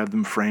 do I have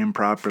them framed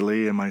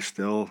properly? Is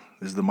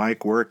the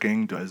mic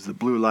working? Is the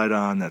blue light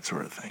on? That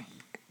sort of thing.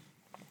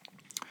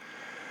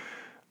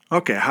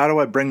 Okay, how do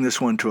I bring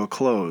this one to a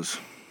close?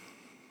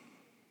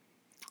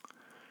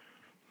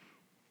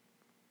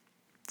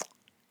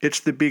 It's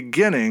the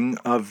beginning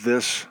of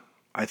this,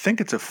 I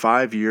think it's a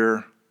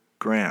 5-year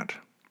grant.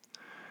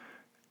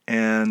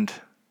 And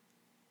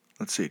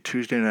let's see,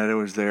 Tuesday night I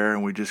was there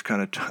and we just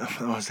kind of,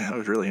 that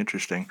was really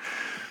interesting.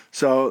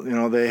 So,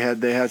 they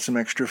had some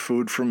extra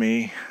food for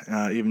me,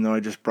 even though I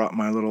just brought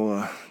my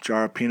little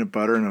jar of peanut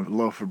butter and a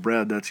loaf of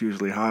bread. That's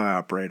usually how I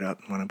operate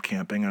when I'm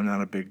camping. I'm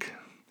not a big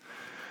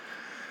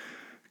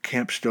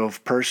camp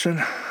stove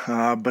person,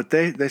 but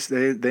they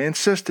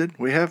insisted.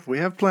 We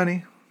have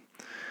plenty.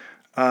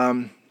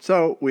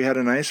 So we had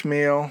a nice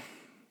meal,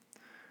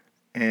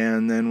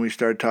 and then we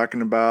started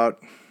talking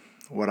about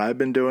what I've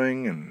been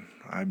doing, and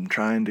I'm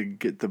trying to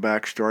get the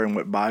backstory and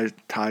what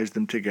ties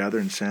them together.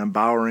 And Sam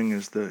Bowering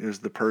is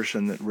the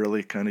person that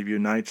really kind of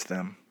unites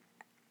them.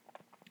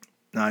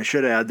 Now I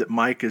should add that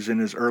Mike is in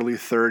his early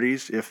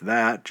 30s, if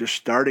that, just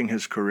starting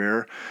his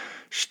career.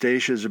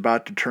 Stacia is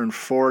about to turn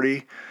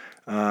 40,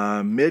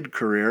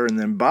 mid-career, and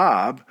then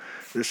Bob.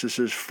 This is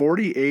his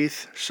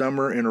 48th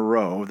summer in a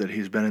row that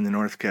he's been in the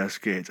North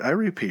Cascades. I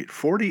repeat,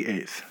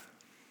 48th.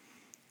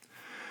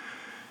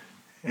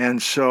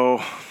 And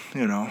so,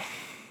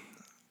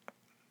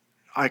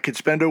 I could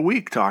spend a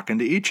week talking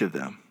to each of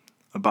them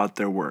about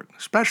their work,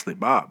 especially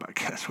Bob, I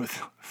guess,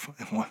 with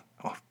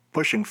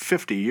pushing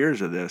 50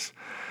 years of this.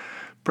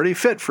 Pretty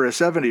fit for a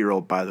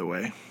 70-year-old, by the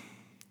way.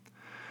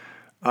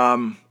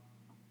 Where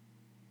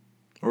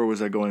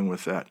was I going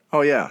with that? Oh,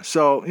 yeah.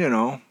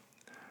 So,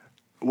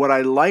 what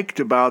I liked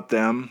about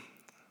them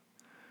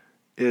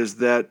is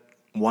that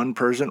one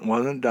person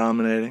wasn't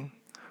dominating.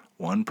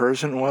 One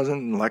person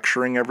wasn't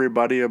lecturing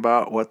everybody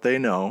about what they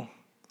know.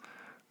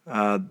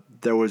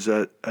 There was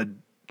a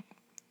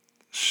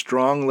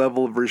strong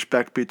level of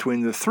respect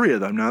between the three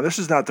of them. Now, this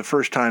is not the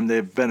first time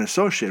they've been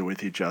associated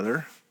with each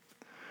other.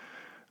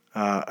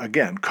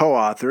 Again,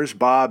 co-authors,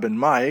 Bob and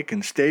Mike,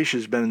 and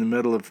Stacia's been in the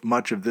middle of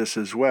much of this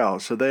as well.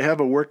 So they have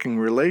a working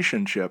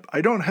relationship.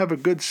 I don't have a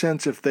good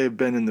sense if they've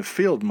been in the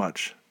field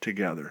much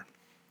together.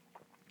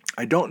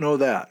 I don't know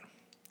that.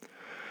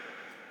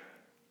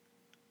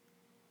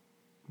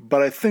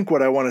 But I think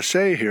what I want to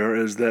say here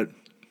is that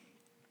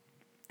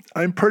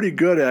I'm pretty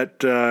good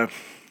at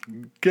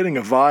getting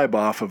a vibe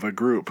off of a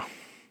group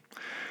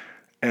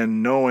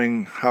and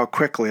knowing how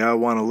quickly I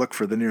want to look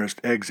for the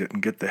nearest exit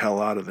and get the hell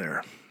out of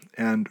there.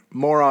 And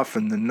more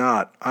often than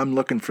not, I'm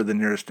looking for the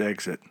nearest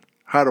exit.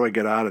 How do I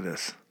get out of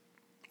this?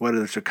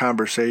 Whether it's a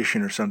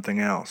conversation or something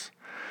else.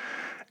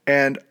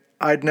 And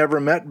I'd never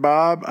met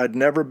Bob. I'd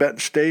never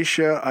met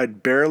Stacia.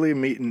 I'd barely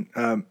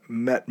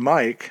met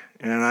Mike.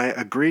 And I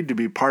agreed to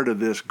be part of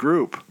this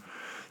group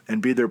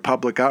and be their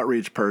public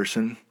outreach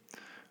person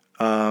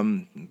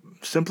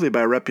simply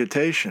by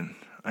reputation.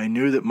 I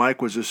knew that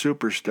Mike was a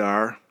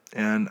superstar,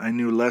 and I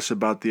knew less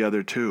about the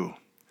other two.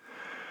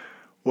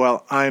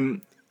 Well,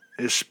 I'm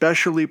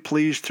especially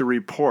pleased to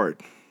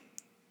report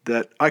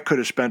that I could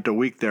have spent a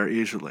week there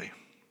easily.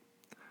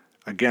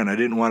 Again, I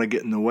didn't want to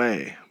get in the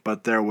way,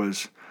 but it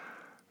was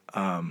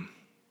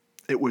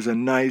a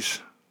nice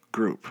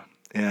group.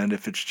 And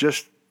if it's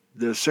just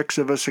the 6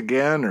 of us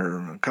again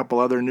or a couple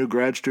other new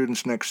grad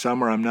students next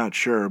summer, I'm not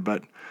sure,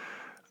 but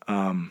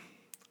I'm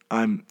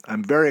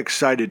very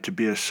excited to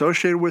be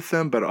associated with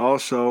them, but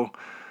also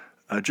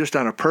just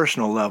on a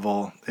personal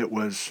level, it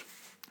was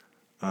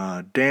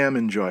damn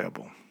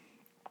enjoyable.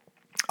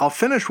 I'll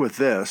finish with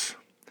this.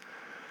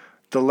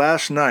 The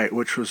last night,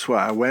 which was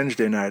a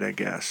Wednesday night, I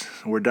guess,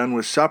 we're done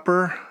with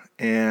supper,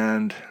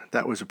 and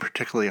that was a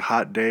particularly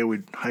hot day. We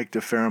hiked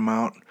a fair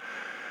amount,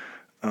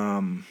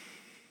 and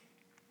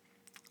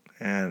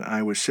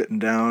I was sitting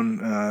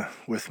down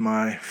with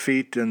my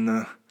feet in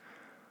the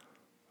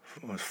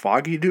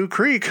Foggy Dew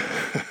Creek.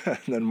 And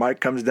then Mike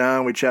comes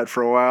down, we chat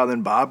for a while,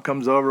 then Bob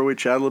comes over, we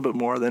chat a little bit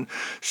more, then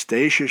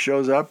Stacia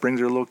shows up,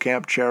 brings her little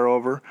camp chair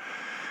over,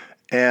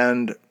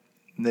 and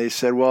they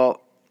said,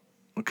 well,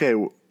 okay,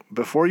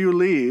 before you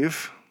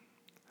leave,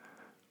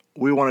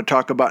 we want to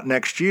talk about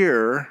next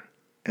year.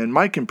 And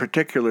Mike in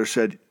particular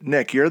said,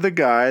 Nick, you're the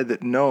guy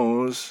that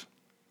knows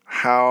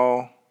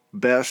how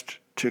best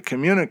to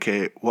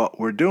communicate what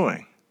we're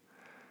doing.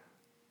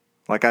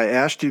 Like, I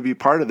asked you to be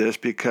part of this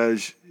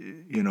because,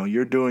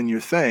 you're doing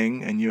your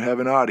thing and you have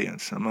an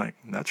audience. I'm like,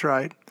 that's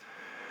right.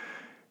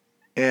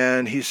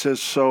 And he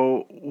says,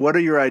 so what are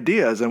your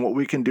ideas on what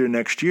we can do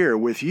next year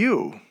with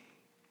you?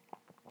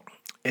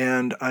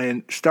 And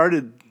I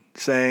started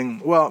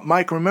saying, well,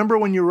 Mike, remember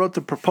when you wrote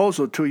the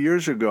proposal 2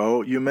 years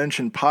ago, you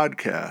mentioned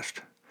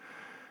podcast,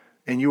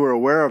 and you were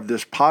aware of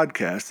this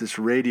podcast, this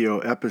radio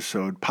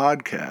episode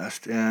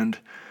podcast, and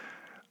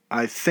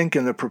I think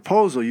in the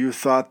proposal you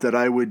thought that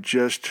I would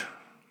just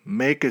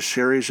make a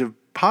series of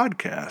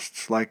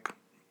podcasts, like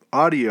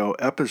audio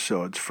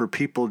episodes for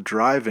people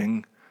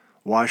driving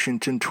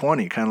Washington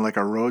 20, kind of like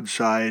a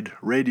roadside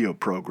radio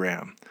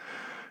program.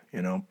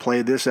 You know,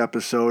 play this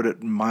episode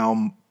at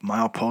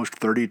milepost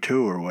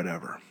 32 or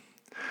whatever.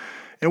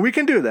 And we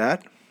can do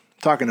that.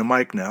 I'm talking to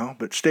Mike now,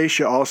 but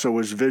Stacia also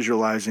was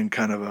visualizing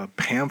kind of a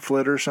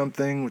pamphlet or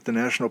something with the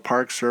National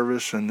Park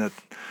Service, and that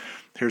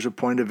here's a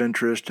point of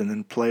interest, and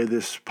then play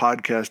this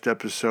podcast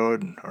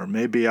episode, or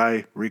maybe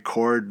I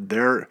record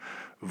their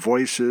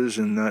voices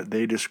and that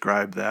they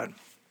describe that.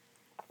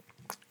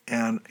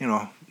 And, you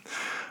know,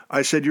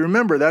 I said, you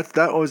remember,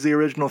 that was the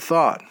original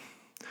thought.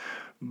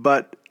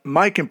 But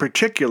Mike in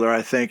particular,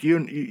 I think,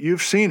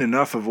 you've seen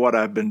enough of what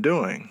I've been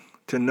doing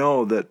to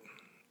know that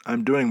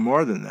I'm doing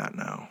more than that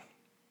now.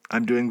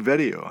 I'm doing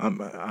video.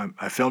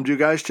 I filmed you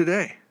guys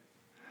today.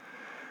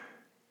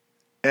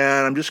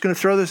 And I'm just going to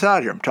throw this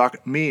out here. I'm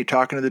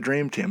talking to the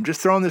Dream Team. I'm just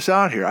throwing this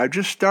out here. I've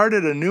just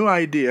started a new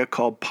idea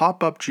called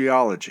pop-up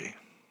geology.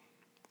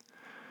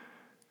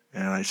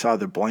 And I saw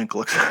the blank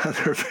looks on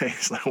their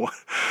face. Like,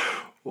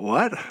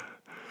 what?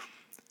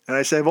 And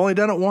I say, I've only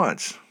done it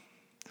once.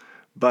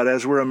 But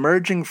as we're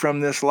emerging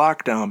from this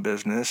lockdown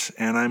business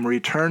and I'm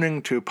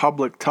returning to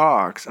public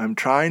talks, I'm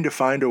trying to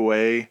find a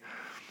way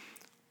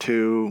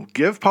to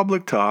give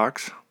public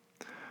talks.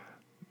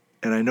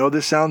 And I know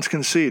this sounds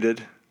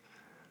conceited,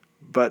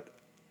 but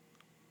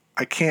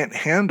I can't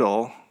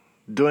handle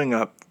doing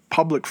a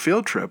public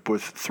field trip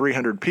with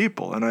 300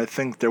 people. And I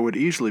think there would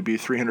easily be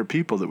 300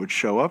 people that would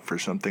show up for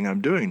something I'm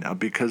doing now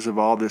because of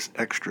all this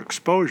extra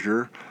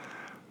exposure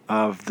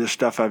of this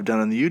stuff I've done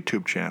on the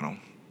YouTube channel.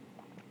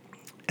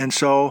 And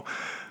so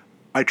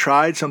I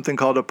tried something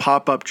called a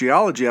pop-up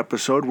geology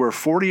episode where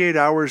 48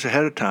 hours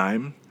ahead of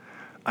time,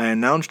 I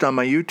announced on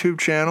my YouTube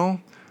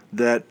channel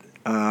that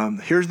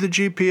here's the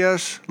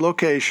GPS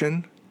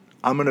location.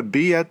 I'm going to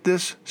be at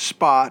this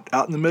spot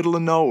out in the middle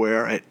of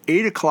nowhere at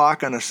 8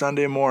 o'clock on a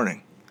Sunday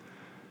morning.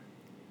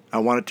 I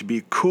want it to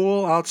be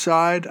cool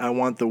outside. I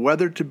want the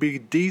weather to be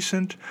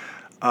decent.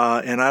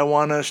 And I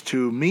want us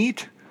to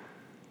meet,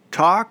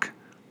 talk,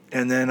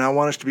 and then I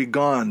want us to be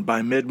gone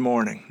by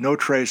mid-morning. No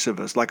trace of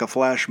us, like a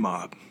flash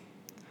mob.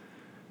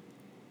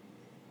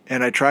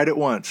 And I tried it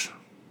once.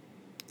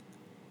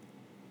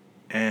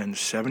 And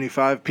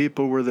 75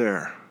 people were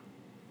there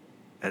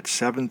at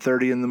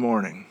 7:30 in the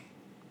morning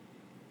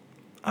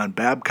on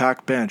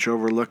Babcock Bench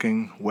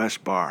overlooking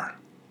West Bar.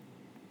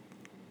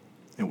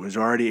 It was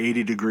already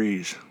 80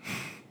 degrees.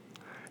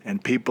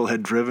 And people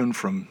had driven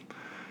from,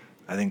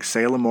 I think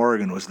Salem,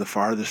 Oregon was the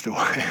farthest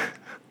away.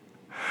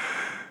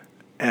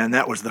 And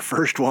that was the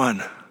first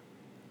one.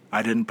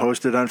 I didn't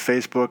post it on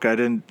Facebook. I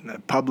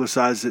didn't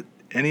publicize it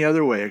any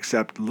other way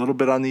except a little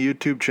bit on the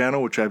YouTube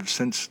channel, which I've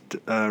since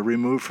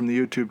removed from the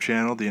YouTube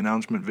channel, the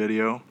announcement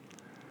video.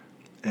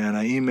 And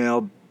I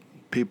emailed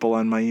people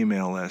on my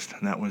email list,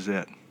 and that was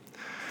it.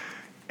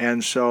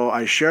 And so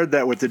I shared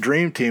that with the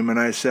Dream Team, and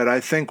I said,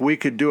 I think we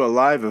could do a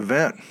live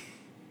event.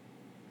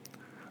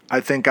 I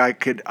think I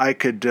could,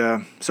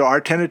 so our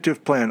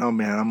tentative plan, oh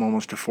man, I'm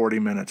almost to 40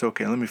 minutes.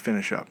 Okay, let me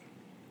finish up.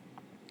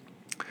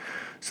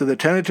 So the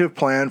tentative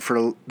plan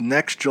for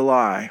next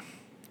July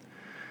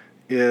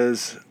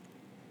is,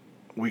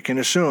 we can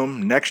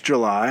assume next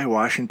July,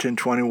 Washington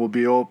 20 will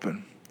be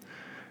open.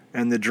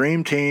 And the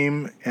Dream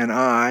Team and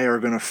I are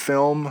going to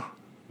film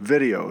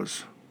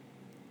videos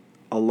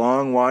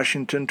along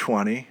Washington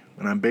 20,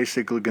 and I'm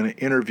basically going to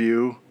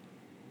interview.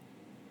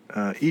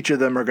 Each of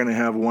them are going to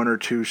have 1 or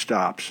 2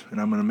 stops,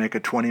 and I'm going to make a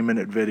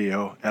 20-minute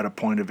video at a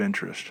point of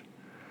interest.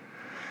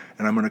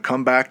 And I'm going to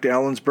come back to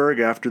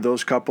Ellensburg after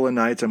those couple of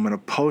nights. I'm going to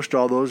post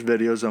all those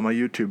videos on my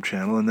YouTube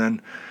channel, and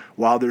then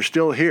while they're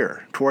still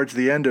here, towards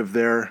the end of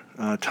their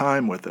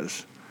time with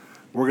us,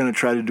 we're going to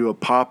try to do a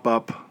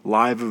pop-up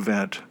live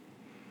event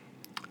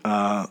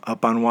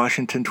up on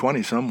Washington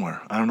 20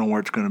 somewhere. I don't know where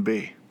it's going to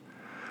be.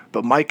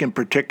 But Mike in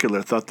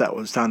particular thought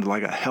that sounded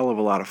like a hell of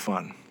a lot of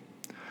fun.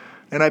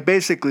 And I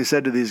basically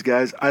said to these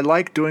guys, I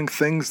like doing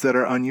things that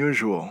are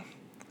unusual.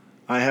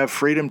 I have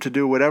freedom to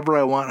do whatever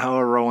I want,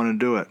 however I want to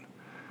do it.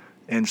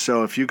 And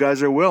so if you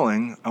guys are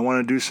willing, I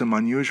want to do some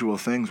unusual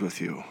things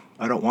with you.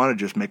 I don't want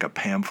to just make a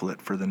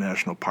pamphlet for the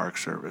National Park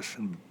Service.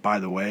 And by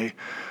the way,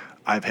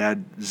 I've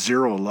had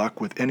zero luck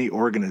with any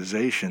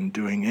organization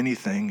doing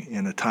anything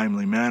in a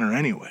timely manner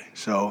anyway.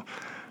 So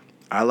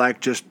I like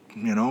just,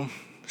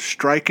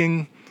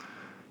 striking,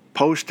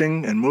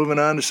 posting, and moving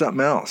on to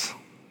something else,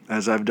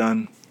 as I've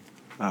done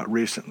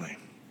recently.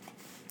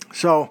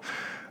 So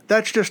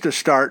that's just a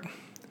start.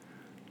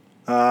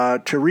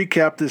 To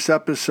recap this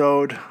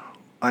episode,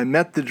 I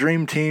met the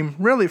Dream Team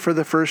really for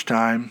the first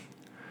time,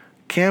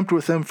 camped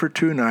with them for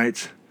 2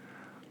 nights,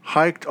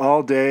 hiked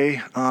all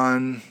day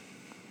on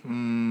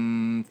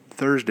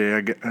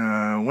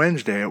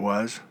Wednesday it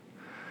was,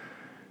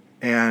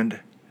 and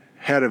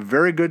had a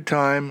very good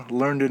time,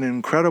 learned an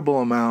incredible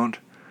amount,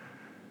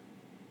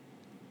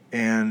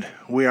 and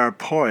we are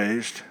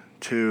poised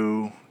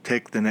to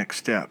take the next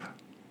step.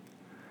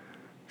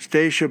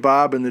 Stacia,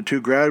 Bob, and the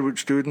 2 graduate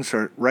students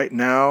are right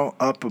now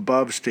up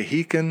above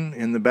Stehekin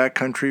in the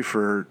backcountry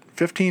for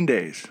 15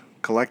 days,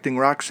 collecting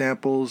rock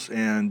samples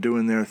and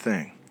doing their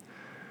thing.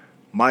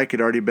 Mike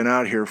had already been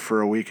out here for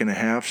a week and a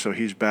half, so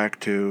he's back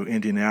to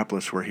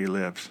Indianapolis where he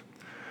lives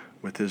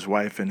with his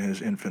wife and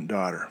his infant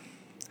daughter.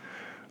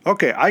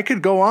 Okay, I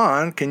could go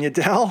on, can you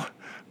tell?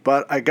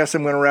 But I guess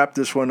I'm going to wrap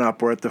this one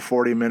up. We're at the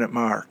 40-minute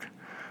mark.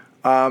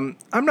 I'm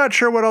not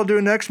sure what I'll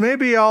do next.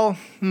 Maybe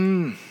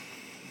I'm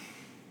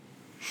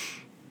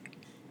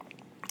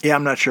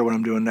not sure what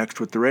I'm doing next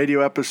with the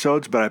radio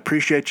episodes, but I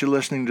appreciate you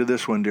listening to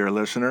this one, dear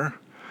listener.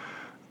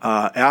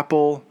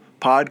 Apple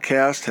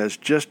Podcast has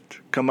just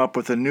come up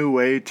with a new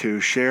way to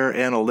share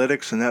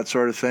analytics and that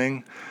sort of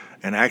thing,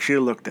 and actually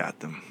looked at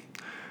them.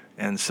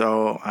 And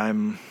so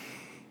I'm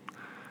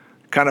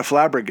kind of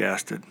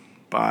flabbergasted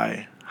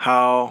by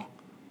how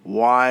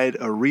wide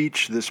a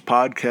reach this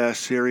podcast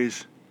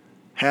series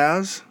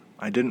has.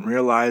 I didn't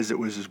realize it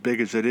was as big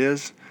as it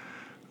is.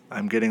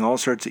 I'm getting all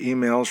sorts of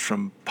emails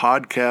from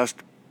podcast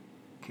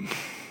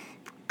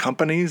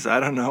companies. I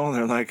don't know.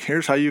 They're like,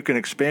 here's how you can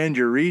expand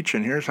your reach,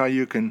 and here's how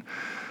you can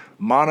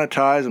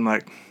monetize. I'm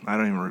like, I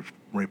don't even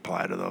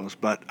reply to those.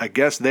 But I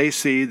guess they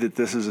see that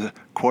this is a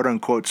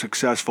quote-unquote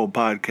successful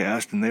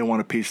podcast, and they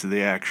want a piece of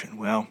the action.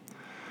 Well,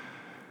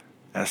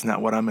 that's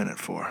not what I'm in it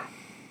for.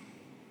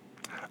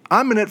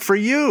 I'm in it for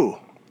you.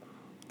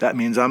 That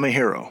means I'm a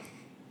hero.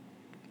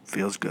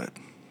 Feels good.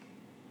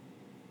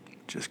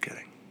 Just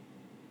kidding.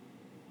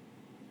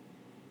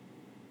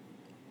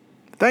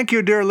 Thank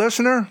you, dear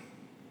listener.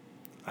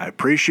 I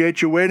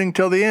appreciate you waiting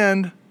till the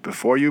end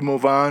before you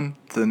move on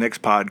to the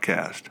next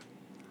podcast.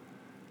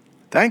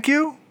 Thank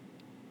you.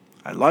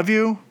 I love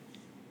you,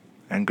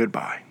 and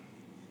goodbye.